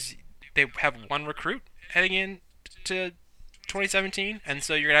because they have one recruit heading into 2017, and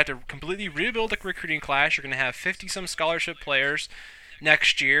so you're going to have to completely rebuild the recruiting class. You're going to have 50-some scholarship players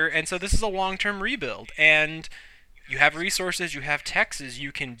next year, and so this is a long-term rebuild. And you have resources, you have Texas,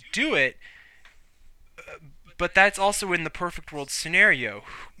 you can do it, but that's also in the perfect world scenario.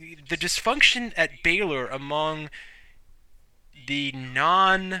 The dysfunction at Baylor among the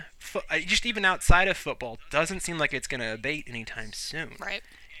just even outside of football, doesn't seem like it's going to abate anytime soon. Right.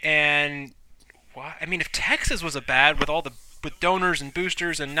 And, if Texas was with donors and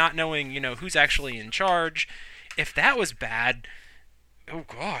boosters and not knowing, who's actually in charge, if that was bad, oh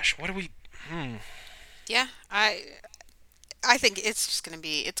gosh, what do we... Yeah, I think it's just going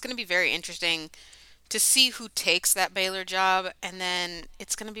to be very interesting to see who takes that Baylor job, and then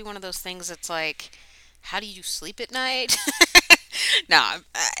it's going to be one of those things that's like, how do you sleep at night? No,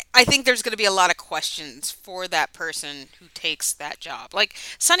 I think there's going to be a lot of questions for that person who takes that job. Like,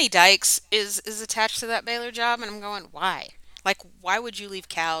 Sonny Dykes is attached to that Baylor job, and I'm going, why? Like, why would you leave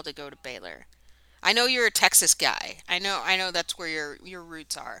Cal to go to Baylor? I know you're a Texas guy. I know that's where your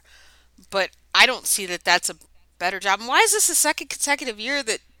roots are. But I don't see that that's a better job. And why is this the second consecutive year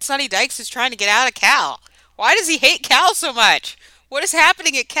that Sonny Dykes is trying to get out of Cal? Why does he hate Cal so much? What is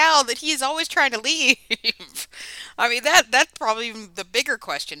happening at Cal that he is always trying to leave? I mean, that's probably the bigger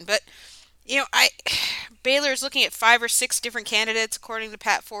question. But, Baylor's looking at 5 or 6 different candidates according to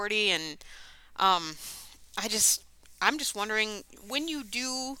Pat Forty, and I'm just wondering, when you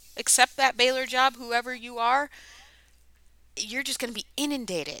do accept that Baylor job, whoever you are, you're just going to be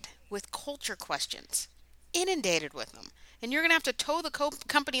inundated with culture questions. Inundated with them. And you're going to have to toe the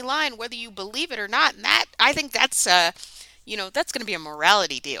company line whether you believe it or not. And I think that's that's going to be a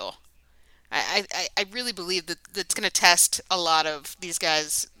morality deal. I really believe that that's going to test a lot of these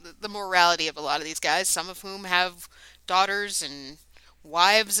guys, the morality of a lot of these guys, some of whom have daughters and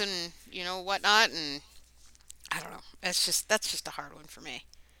wives and, whatnot. And I don't know. That's just a hard one for me.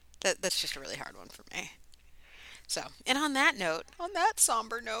 That's just a really hard one for me. So, and on that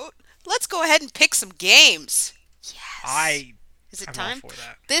somber note, let's go ahead and pick some games. Yes. Is it I'm time? all for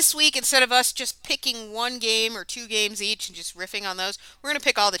that. This week, instead of us just picking one game or 2 games each and just riffing on those, we're going to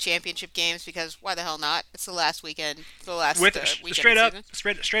pick all the championship games because why the hell not? It's the last weekend. Weekend straight of up, the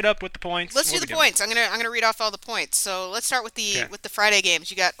season. straight up with the points. Let's do the points. I'm gonna read off all the points. So let's start with the Friday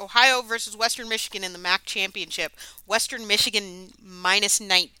games. You got Ohio versus Western Michigan in the MAC championship. Western Michigan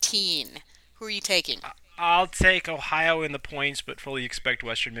 -19. Who are you taking? I'll take Ohio in the points, but fully expect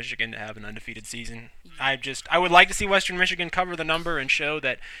Western Michigan to have an undefeated season. I would like to see Western Michigan cover the number and show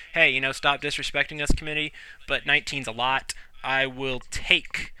that, hey, stop disrespecting us, committee, but 19's a lot. I will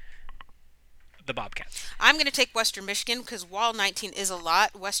take the Bobcats. I'm going to take Western Michigan because while 19 is a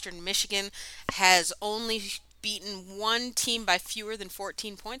lot, Western Michigan has only beaten one team by fewer than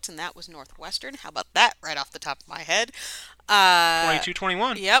 14 points, and that was Northwestern. How about that right off the top of my head?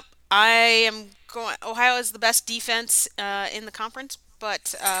 22-21. Yep. I am going. Ohio is the best defense in the conference,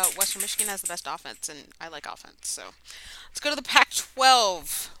 but Western Michigan has the best offense, and I like offense. So let's go to the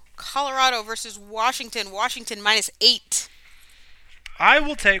Pac-12. Colorado versus Washington. Washington -8. I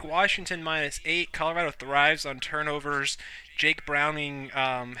will take Washington -8. Colorado thrives on turnovers. Jake Browning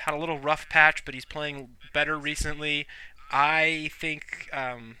had a little rough patch, but he's playing better recently. I think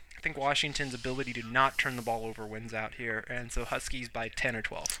I think Washington's ability to not turn the ball over wins out here, and so Huskies by 10 or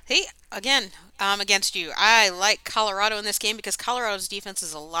 12. Hey, again, against you. I like Colorado in this game because Colorado's defense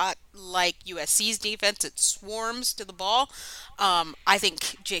is a lot like USC's defense. It swarms to the ball. I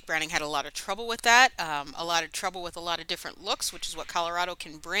think Jake Browning had a lot of trouble with that, a lot of trouble with a lot of different looks, which is what Colorado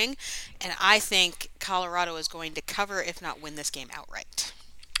can bring. And I think Colorado is going to cover, if not win this game outright.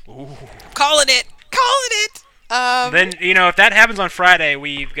 Ooh. Calling it! Calling it! Then, if that happens on Friday,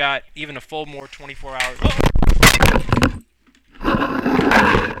 we've got even a full more 24 hours.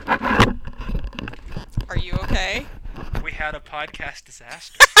 Are you okay? We had a podcast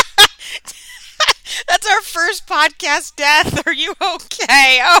disaster. That's our first podcast death. Are you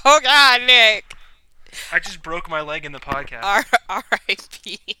okay? Oh, God, Nick. I just broke my leg in the podcast.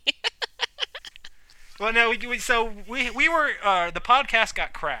 R.I.P. Well, no, we were the podcast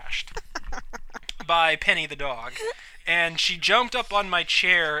got crashed by Penny the dog, and she jumped up on my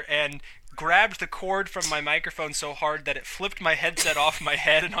chair and grabbed the cord from my microphone so hard that it flipped my headset off my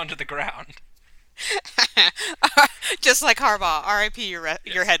head and onto the ground. Just like Harbaugh, R.I.P.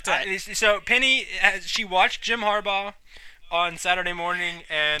 your headset. So Penny, she watched Jim Harbaugh on Saturday morning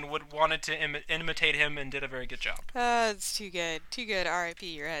and wanted to imitate him and did a very good job. It's too good. R.I.P.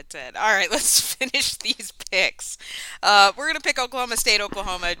 your headset. All right, let's finish these picks. We're gonna pick Oklahoma State,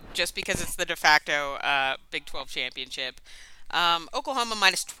 Oklahoma, just because it's the de facto Big 12 championship. Oklahoma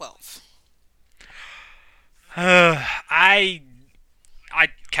minus 12. I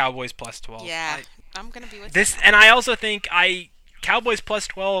Cowboys plus 12. Yeah, I'm gonna be with this, you. and I also think Cowboys plus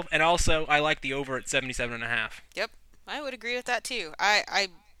 12, and also I like the over at 77.5. Yep, I would agree with that too.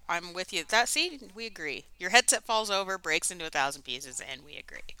 I'm with you. We agree. Your headset falls over, breaks into 1,000 pieces, and we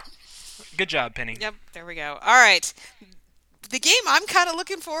agree. Good job, Penny. Yep, there we go. All right, the game I'm kind of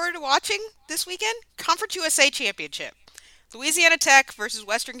looking forward to watching this weekend: Conference USA Championship. Louisiana Tech versus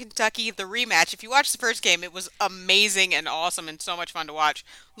Western Kentucky, the rematch. If you watched the first game, it was amazing and awesome and so much fun to watch.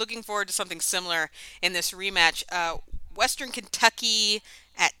 Looking forward to something similar in this rematch. Western Kentucky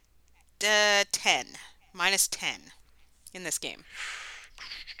at 10, minus 10 in this game.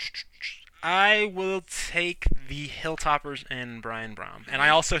 I will take the Hilltoppers and Brian Brown. And I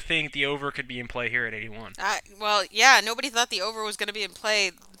also think the over could be in play here at 81. Well, yeah, nobody thought the over was going to be in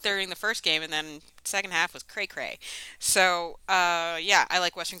play during the first game, and then second half was cray-cray. So, yeah, I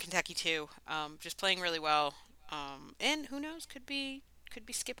like Western Kentucky too. Just playing really well. And who knows, could be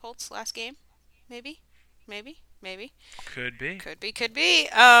Skip Holt's last game. Maybe. Could be.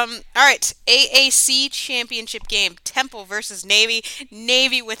 All right, AAC championship game. Temple versus Navy.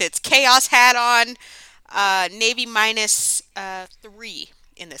 Navy with its chaos hat on. Navy minus 3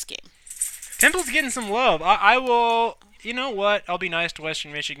 in this game. Temple's getting some love. I will. You know what? I'll be nice to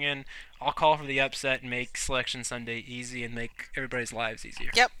Western Michigan. I'll call for the upset and make Selection Sunday easy and make everybody's lives easier.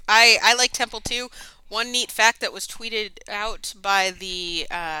 Yep, I like Temple too. One neat fact that was tweeted out by the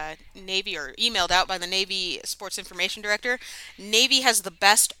Navy, or emailed out by the Navy Sports Information Director, Navy has the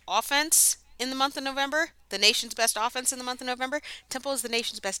best offense in the month of November, the nation's best offense in the month of November. Temple is the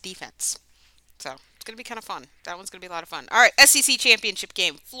nation's best defense. So it's going to be kind of fun. That one's going to be a lot of fun. All right, SEC championship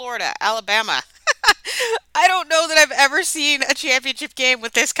game, Florida, Alabama. I don't know that I've ever seen a championship game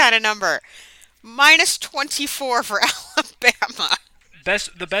with this kind of number. Minus 24 for Alabama.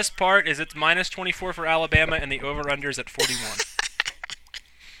 The best part is it's minus 24 for Alabama and the over-under is at 41.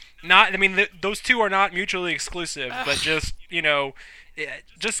 Those two are not mutually exclusive, but just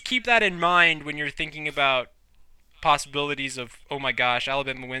keep that in mind when you're thinking about possibilities of, oh my gosh,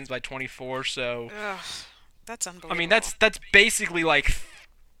 Alabama wins by 24, so... That's unbelievable. I mean, that's basically like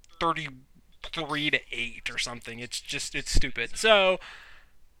 33 to 8 or something. It's stupid. So...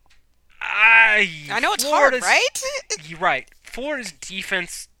 I know it's hard, right? You're right. Florida's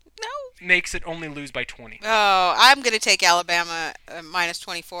defense makes it only lose by 20. Oh, I'm going to take Alabama minus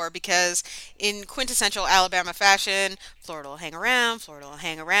 24 because in quintessential Alabama fashion, Florida will hang around,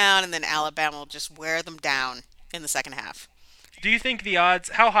 and then Alabama will just wear them down in the second half. Do you think the odds,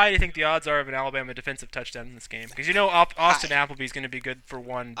 how high do you think the odds are of an Alabama defensive touchdown in this game? Because Austin Appleby's going to be good for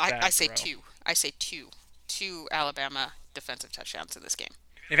one. I say two. I say two. Two Alabama defensive touchdowns in this game.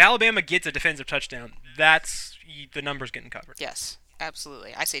 If Alabama gets a defensive touchdown, the number's getting covered. Yes,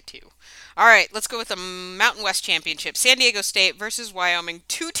 absolutely. I say 2. All right, let's go with the Mountain West Championship. San Diego State versus Wyoming.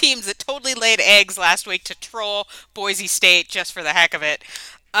 2 teams that totally laid eggs last week to troll Boise State just for the heck of it.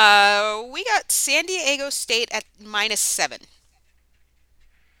 We got San Diego State at minus 7.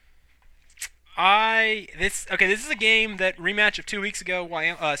 This is a game that rematch of 2 weeks ago.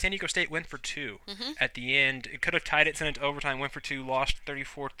 San Diego State went for 2 at the end. It could have tied it, sent it to overtime, went for 2, lost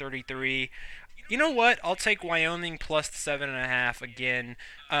 34-33. You know what? I'll take Wyoming plus the 7.5 again.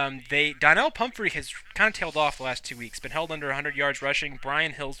 Donnell Pumphrey has kind of tailed off the last 2 weeks. Been held under 100 yards rushing.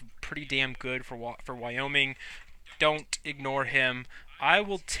 Brian Hill's pretty damn good for Wyoming. Don't ignore him. I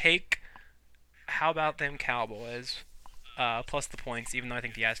will take. How about them Cowboys? Plus the points, even though I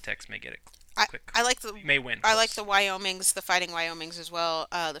think the Aztecs may get it. I like the may win. I like the Wyomings, the Fighting Wyomings as well.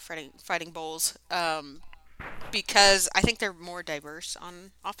 The Fighting Bulls. Because I think they're more diverse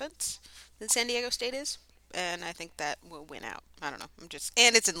on offense than San Diego State is, and I think that will win out. I don't know.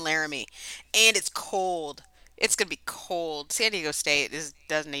 And it's in Laramie, and it's cold. It's gonna be cold. San Diego State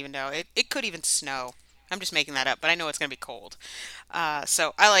doesn't even know. It could even snow. I'm just making that up, but I know it's gonna be cold.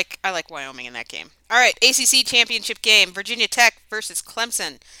 So I like Wyoming in that game. All right, ACC championship game: Virginia Tech versus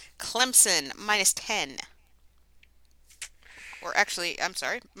Clemson. Clemson minus 10. Or actually, I'm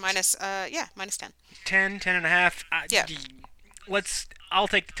sorry, minus 10. 10.5. Yeah. I'll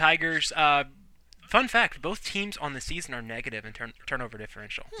take the Tigers. Fun fact: both teams on the season are negative in turnover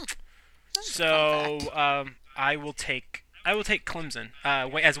differential. So I will take Clemson.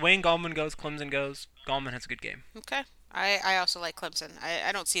 As Wayne Gallman goes, Clemson goes. Gallman has a good game. Okay. I also like Clemson.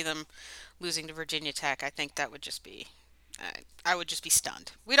 I don't see them losing to Virginia Tech. I think that would just be. I would just be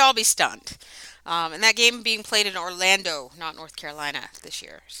stunned. We'd all be stunned. And that game being played in Orlando, not North Carolina this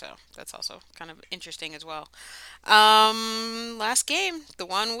year. So that's also kind of interesting as well. Last game, the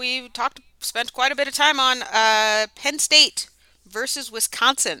one we spent quite a bit of time on, Penn State versus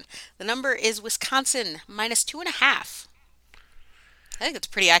Wisconsin. The number is Wisconsin minus 2.5. I think it's a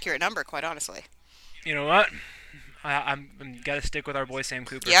pretty accurate number, quite honestly. You know what? I'm got to stick with our boy Sam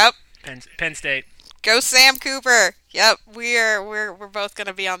Cooper. Yep. Penn State. Go Sam Cooper. Yep, we're both going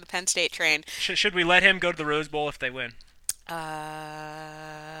to be on the Penn State train. Should we let him go to the Rose Bowl if they win? No.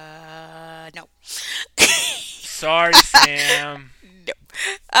 Sorry, Sam. No.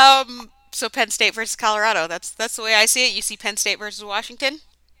 So Penn State versus Colorado. That's the way I see it. You see Penn State versus Washington.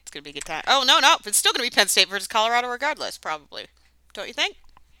 It's going to be a good time. Oh, no. It's still going to be Penn State versus Colorado regardless, probably. Don't you think?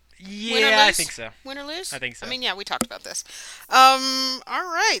 Yeah, I think so. Win or lose? I think so. I mean, yeah, we talked about this. All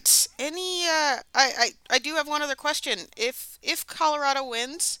right. I do have one other question. If Colorado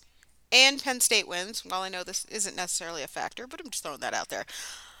wins and Penn State wins, while I know this isn't necessarily a factor, but I'm just throwing that out there.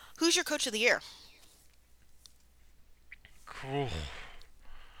 Who's your coach of the year? Cool.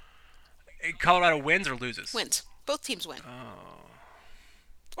 Colorado wins or loses? Wins. Both teams win. Oh.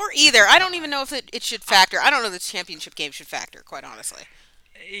 Or either. I don't even know if it should factor. I don't know if the championship game should factor, quite honestly.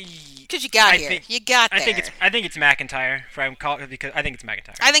 Because you got there. I think it's McIntyre. Because I think it's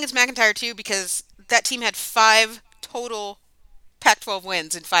McIntyre. I think it's McIntyre too because that team had 5 total Pac-12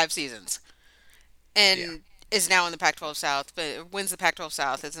 wins in 5 seasons, and is now in the Pac-12 South. But wins the Pac-12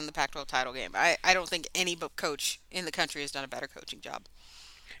 South, is in the Pac-12 title game. I don't think any coach in the country has done a better coaching job.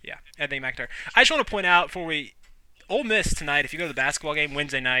 Yeah, I think McIntyre. I just want to point out Ole Miss tonight. If you go to the basketball game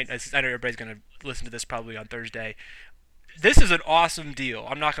Wednesday night, I know everybody's going to listen to this probably on Thursday. This is an awesome deal.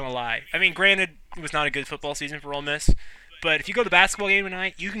 I'm not going to lie. I mean, granted, it was not a good football season for Ole Miss, but if you go to the basketball game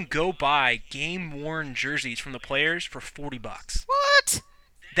tonight, you can go buy game-worn jerseys from the players for $40. What?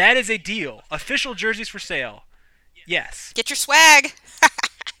 That is a deal. Official jerseys for sale. Yes. Get your swag.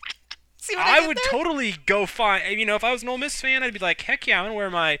 See what I would totally go find. If I was an Ole Miss fan, I'd be like, heck yeah, I'm going to wear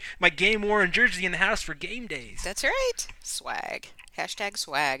my game-worn jersey in the house for game days. That's right. Swag. Hashtag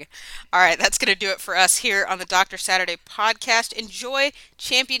swag. All right, that's going to do it for us here on the Dr. Saturday podcast. Enjoy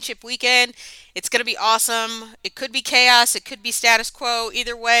championship weekend. It's going to be awesome. It could be chaos. It could be status quo.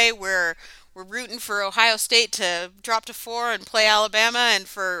 Either way, we're rooting for Ohio State to drop to 4 and play Alabama, and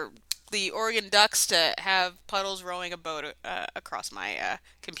for the Oregon Ducks to have puddles rowing a boat across my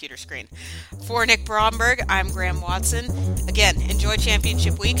computer screen. For Nick Bromberg, I'm Graham Watson. Again, enjoy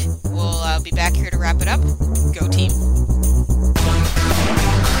championship week. We'll be back here to wrap it up. Go team.